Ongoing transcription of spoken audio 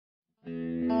What?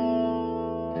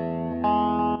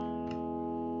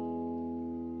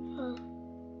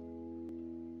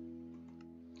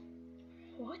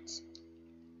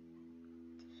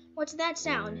 What's that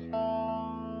sound?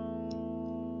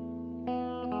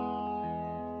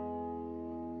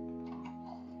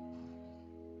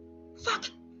 Fuck!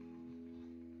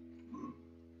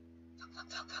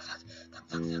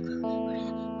 Fuck.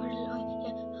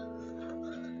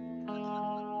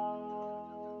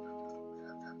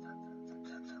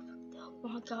 Oh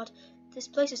my god, this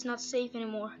place is not safe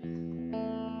anymore.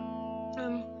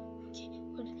 Okay,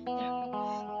 there.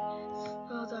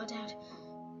 Oh god, damn it.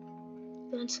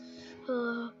 Guns.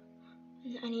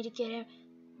 I need to get out.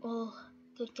 Oh,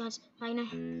 good guns. Magnum.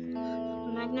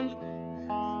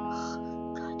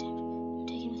 Oh, god damn it. I'm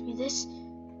taking with me this.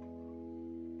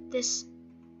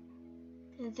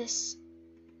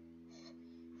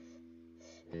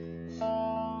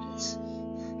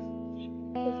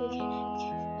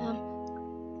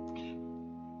 Okay.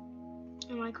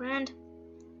 My grand.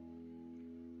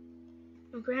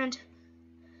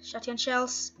 Shotgun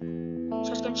shells.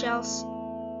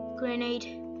 Grenade.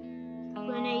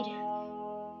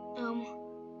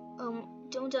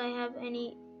 Don't I have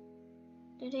any?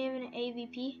 Don't I have an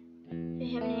AVP?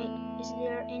 Is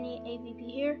there any AVP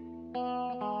here?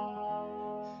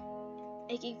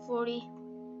 AK-40,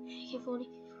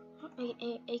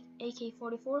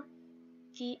 AK-44,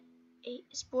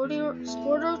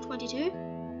 Sporter 22. Is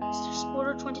there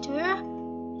Sporter 22 here?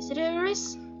 There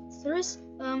is.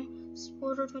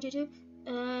 Sporter 22.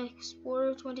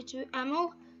 Sporter 22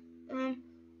 ammo.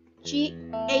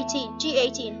 G18.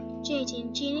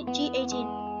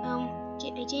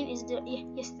 G18 is there?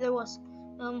 Yes, there was.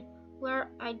 Where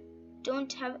I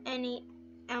don't have any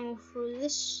ammo for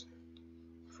this.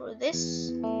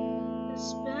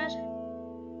 That's bad.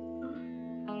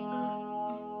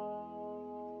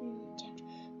 Damn it.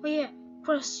 Oh yeah,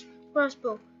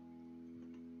 crossbow.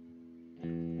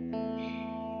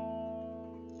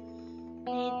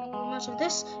 Need much of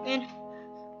this and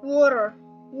water.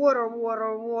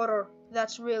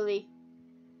 That's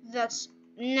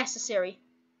necessary.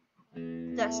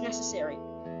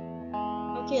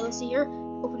 Okay, let's see here.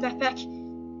 Open backpack.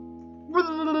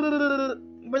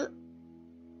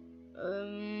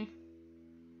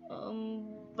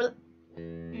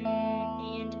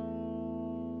 And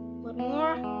what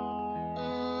more?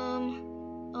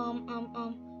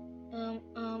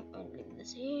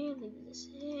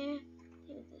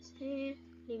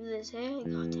 Leave this here.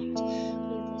 God damn it.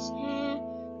 Leave this here.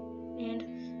 And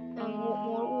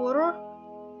more water.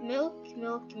 Milk.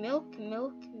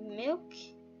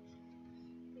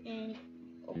 And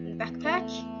open backpack.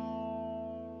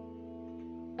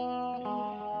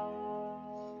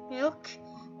 Milk.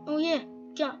 Oh yeah,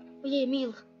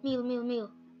 meal.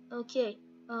 Okay.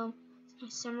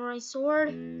 Samurai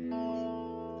sword.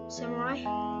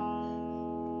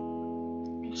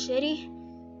 Machete.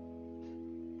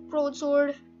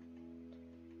 Broadsword.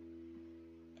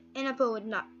 And a bowie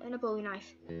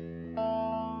knife.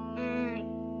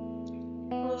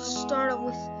 We'll start off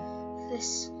with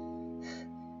this.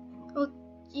 Oh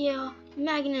yeah,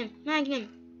 Magnum.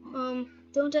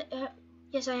 Don't I?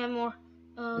 Yes, I have more.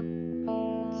 I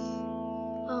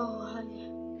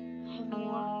have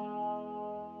more.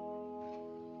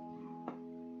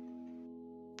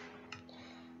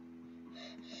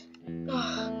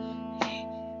 Okay.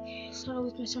 Start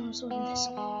with my summer sword in this.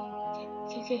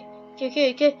 Okay.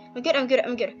 I'm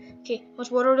good. Okay,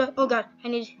 much water? Oh god, I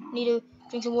need to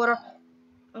drink some water.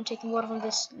 I'm taking water from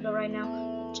this right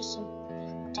now. Just some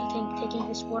taking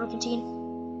this water canteen.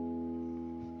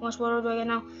 How much water do I get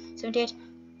now? 78.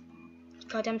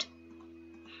 God damn it.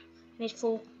 I need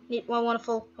full. I want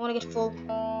to get full.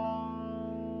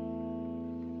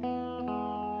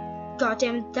 God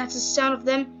damn it, that's the sound of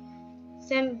them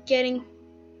getting.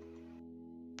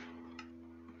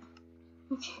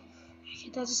 Okay,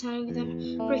 that's the sound of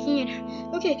them breaking in.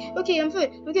 Okay, I'm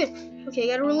good. Okay, I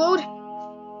gotta reload.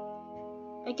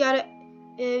 I gotta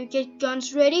get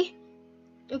guns ready.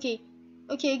 Okay,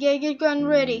 gotta get gun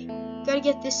ready. Gotta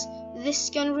get this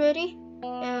gun ready.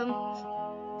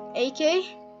 AK.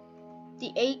 The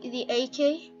AK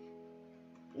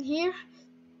here.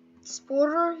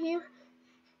 Sporter here.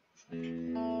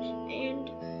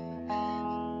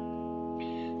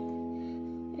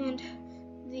 And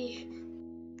the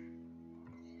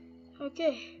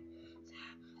okay.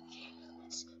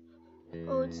 It's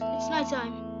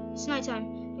nighttime.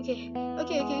 Okay.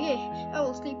 I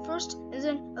will sleep first, and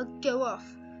then I'll go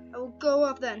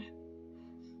off. Then.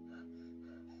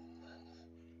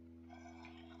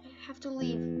 I have to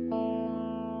leave.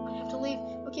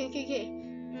 Okay.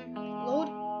 Load.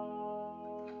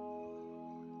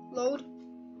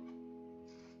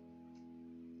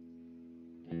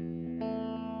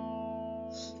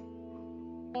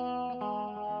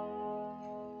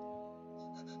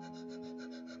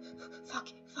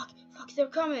 Fuck, they're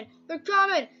coming. They're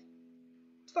coming.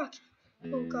 Fuck.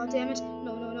 Oh god damn it.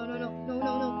 No, no, no, no, no, no,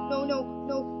 no, no, no, no,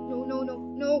 no, no, no,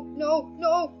 no, no,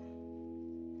 no.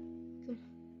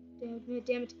 Damn it,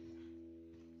 damn it.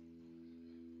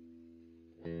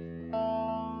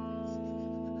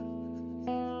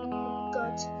 Oh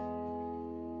god.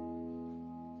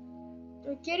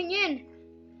 They're getting in.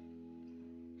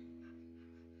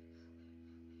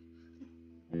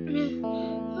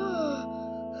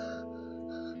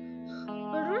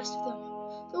 Where are the rest of them?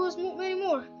 There was many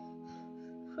more.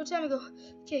 Short time ago.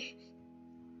 Okay.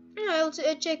 I'll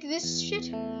check this shit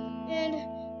and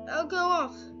I'll go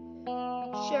off.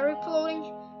 Sherry floating,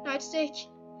 nightstick,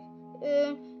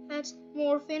 that's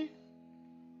morphine.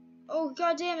 Oh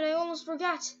god damn it! I almost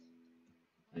forgot.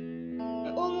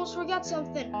 I almost forgot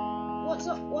something.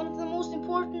 One of the most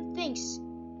important things.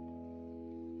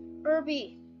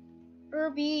 Herbie.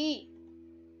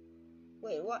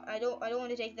 Wait, what? I don't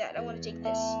want to take that. I want to take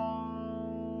this.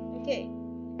 Okay.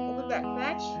 Open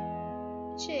backpack.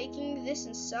 Taking this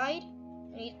inside.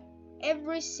 I need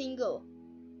every single.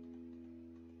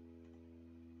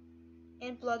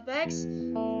 And blood bags.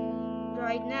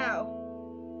 Right now.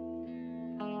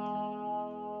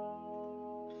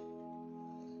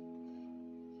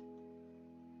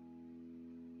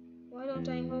 Why don't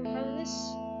I have this?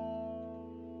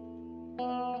 Why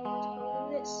don't I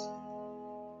have this?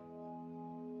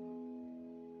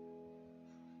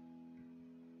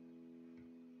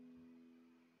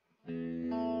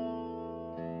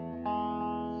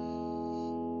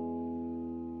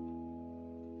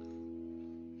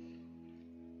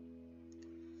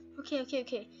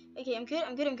 Okay, I'm good.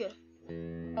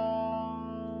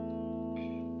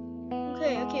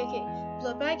 Okay.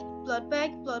 Blood bag.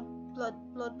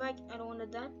 I don't want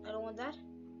that. I want that.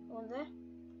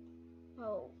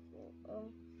 Oh,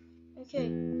 okay.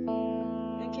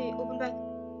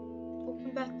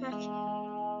 Open backpack.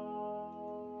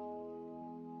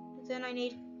 Then I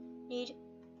need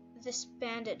this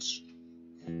bandage.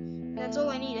 That's all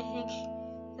I need, I think.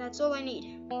 That's all I need.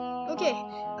 Okay,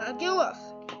 go off.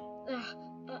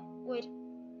 Wait.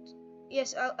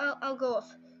 Yes, I'll go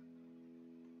off.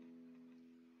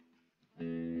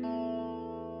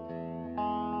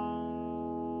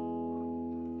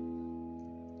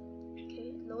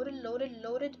 Okay,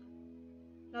 loaded.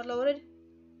 Not loaded.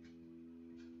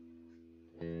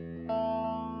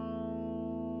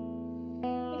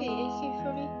 Okay,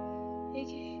 AK-40.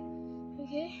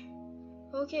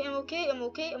 Okay, I'm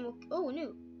okay. Oh,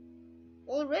 new.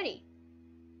 Already.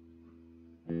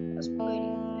 That's pretty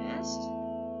fast.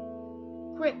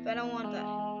 Grip, I don't want that.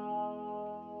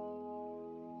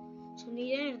 So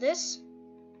need any of this?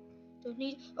 Don't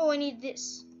need. Oh, I need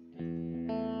this.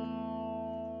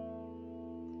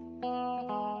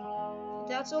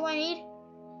 That's all I need.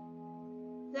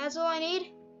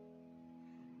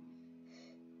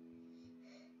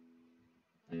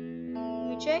 Let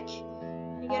me check.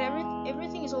 I get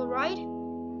everything is all right.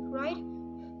 Right?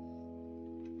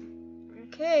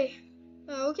 Okay.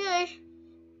 Okay,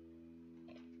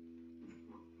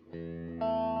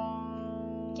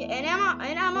 and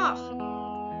I'm off.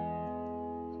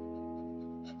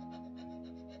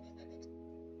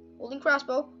 Holding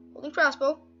crossbow.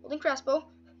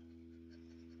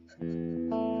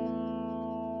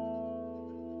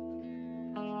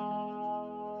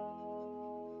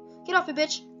 Get off me,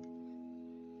 bitch.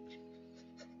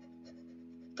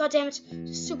 God damn it.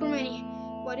 Super many.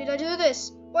 Why did I do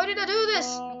this?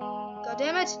 God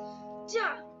damn it.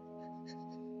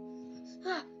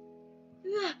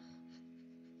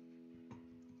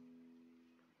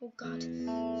 Oh god.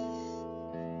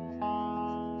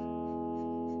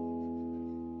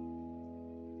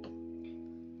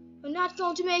 I'm not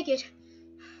going to make it.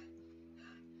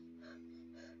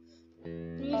 I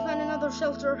need to find another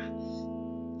shelter.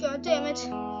 God damn it.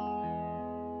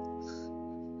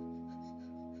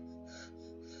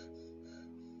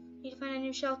 Need to find a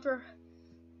new shelter.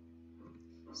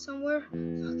 Somewhere.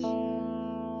 Fuck.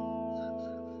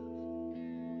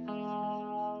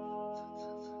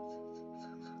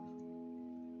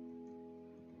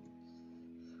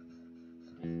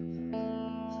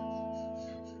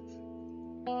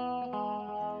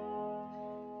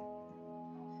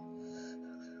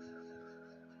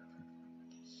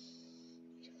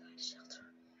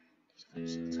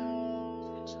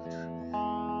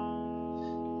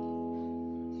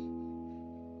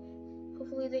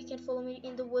 Hopefully they can't follow me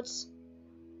in the woods.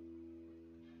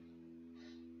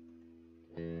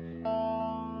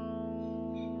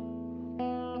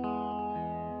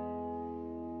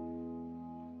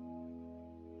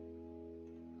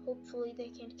 Hopefully they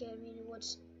can't get me in the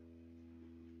woods.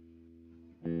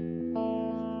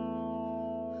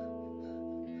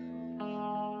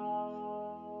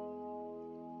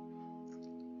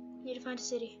 to find a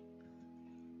city.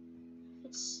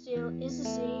 It still is a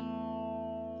city.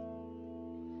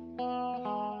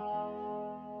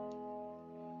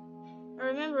 I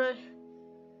remember it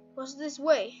was this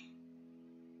way.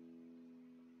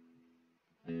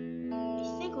 I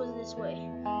think it was this way.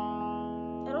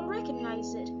 I don't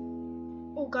recognize it.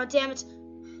 Oh, god damn it.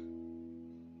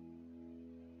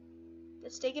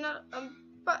 That's taken out.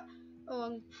 But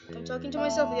oh, I'm talking to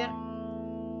myself again.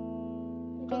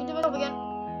 I'm talking to myself again.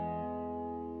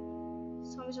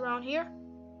 Zombies around here?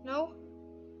 No?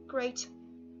 Great.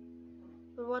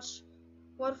 But what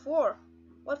for?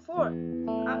 What for?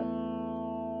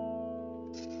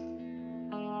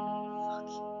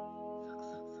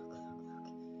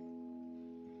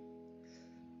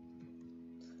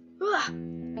 Fuck.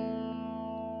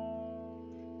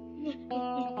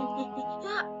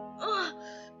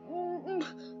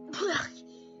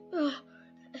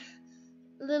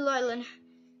 Little island.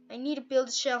 I need to build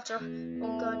a shelter.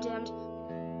 Oh god damn it.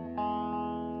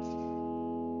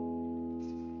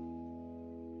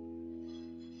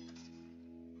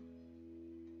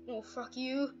 Oh fuck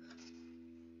you.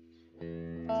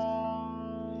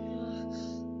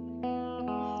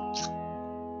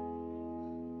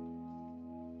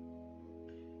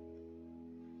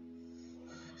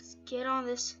 Let's get on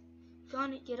this.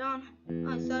 Get on.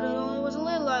 I thought it only was a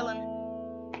little island.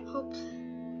 Hope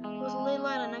it was a little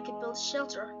island I could build a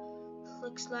shelter.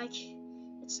 Looks like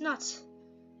it's not.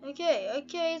 Okay,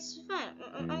 it's fine.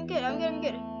 I'm good. I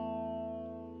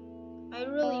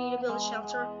really need to build a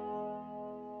shelter.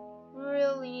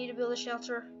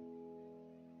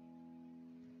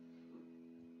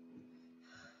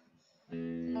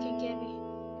 They can't get me.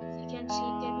 They can't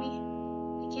get me.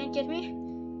 They can't get me.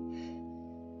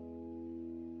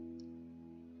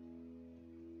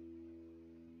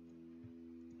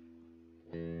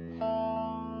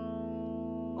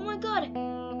 Oh my god!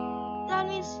 That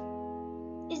means...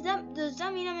 does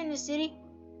that mean I'm in the city?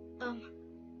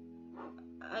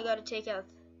 I gotta take out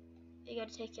him.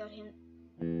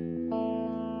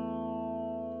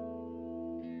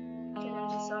 Okay, that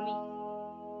just saw me.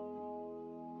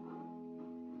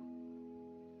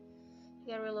 I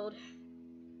gotta reload.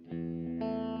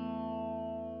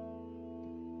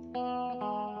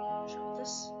 Drop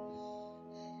this.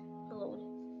 Reload.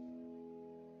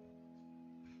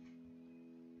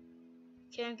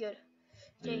 Okay, I'm good.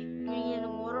 Okay, do we need any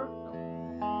water?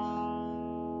 No.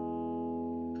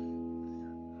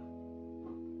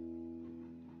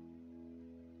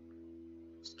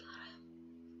 Just gotta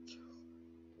kill.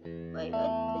 Wait, I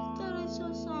thought I saw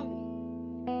a zombie.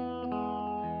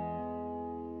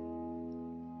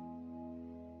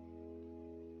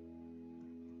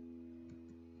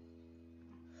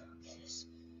 Fuck this.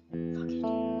 Fuck it.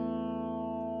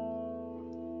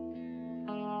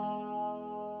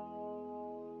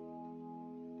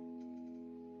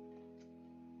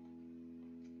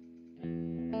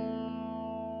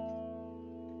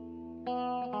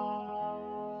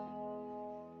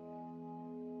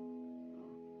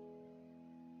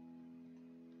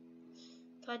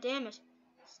 God damn it.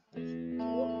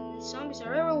 The zombies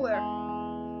are everywhere.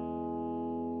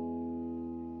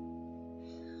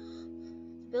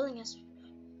 The building has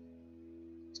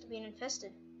been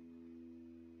infested.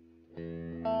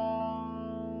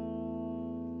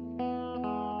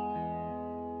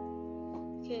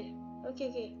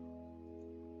 Okay.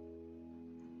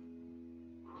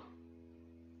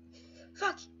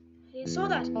 Fuck! I didn't saw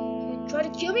that. You try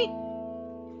to kill me?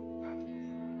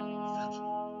 Fuck.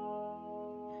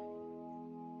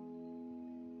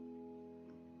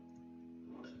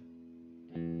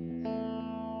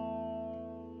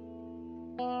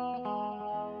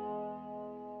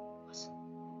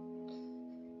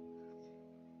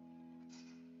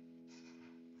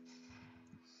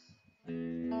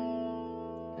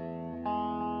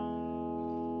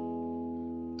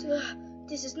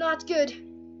 This is not good.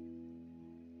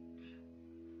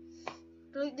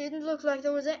 It didn't look like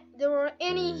there were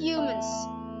any humans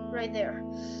right there.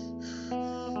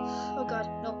 Oh god,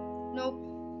 no.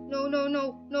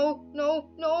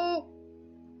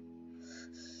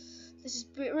 This is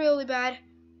really bad.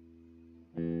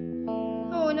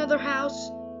 Oh, another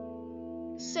house.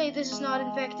 Say this is not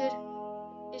infected.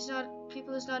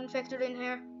 People is not infected in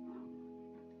here.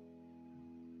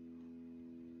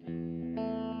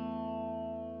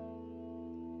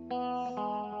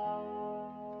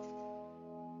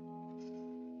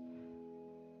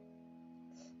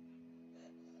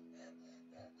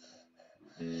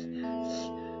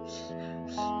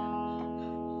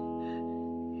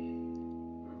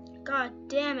 God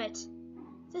damn it.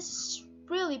 This is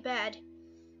really bad.